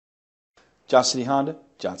Johnson City Honda,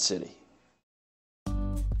 Johnson City.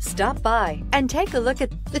 Stop by and take a look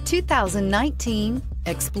at the 2019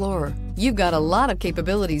 Explorer. You've got a lot of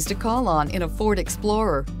capabilities to call on in a Ford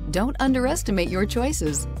Explorer. Don't underestimate your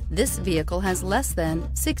choices. This vehicle has less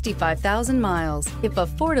than 65,000 miles. If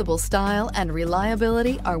affordable style and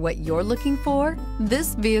reliability are what you're looking for,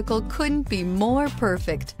 this vehicle couldn't be more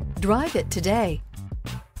perfect. Drive it today.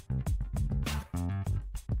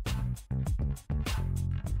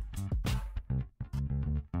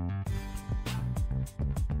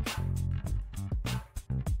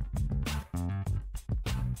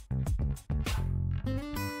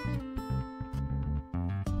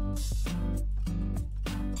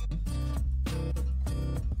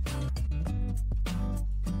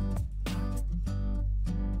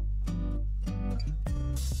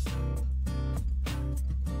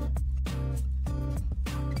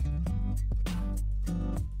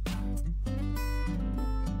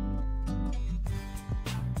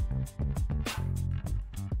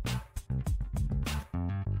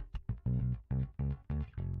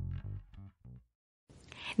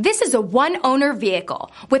 This is a one-owner vehicle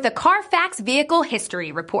with a Carfax Vehicle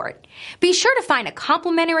History Report. Be sure to find a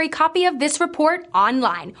complimentary copy of this report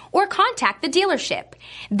online or contact the dealership.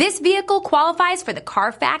 This vehicle qualifies for the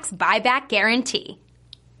Carfax Buyback Guarantee.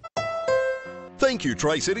 Thank you,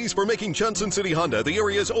 Tri-Cities, for making Johnson City Honda the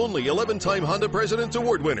area's only 11-time Honda President's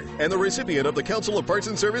Award winner and the recipient of the Council of Parts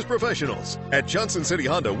and Service Professionals. At Johnson City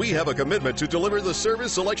Honda, we have a commitment to deliver the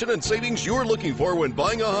service, selection, and savings you're looking for when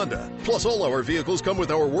buying a Honda. Plus, all our vehicles come with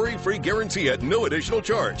our worry-free guarantee at no additional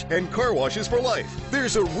charge and car washes for life.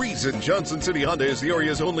 There's a reason Johnson City Honda is the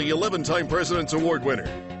area's only 11-time President's Award winner.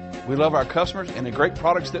 We love our customers and the great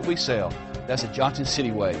products that we sell. That's the Johnson City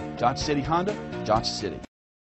way. Johnson City Honda, Johnson City.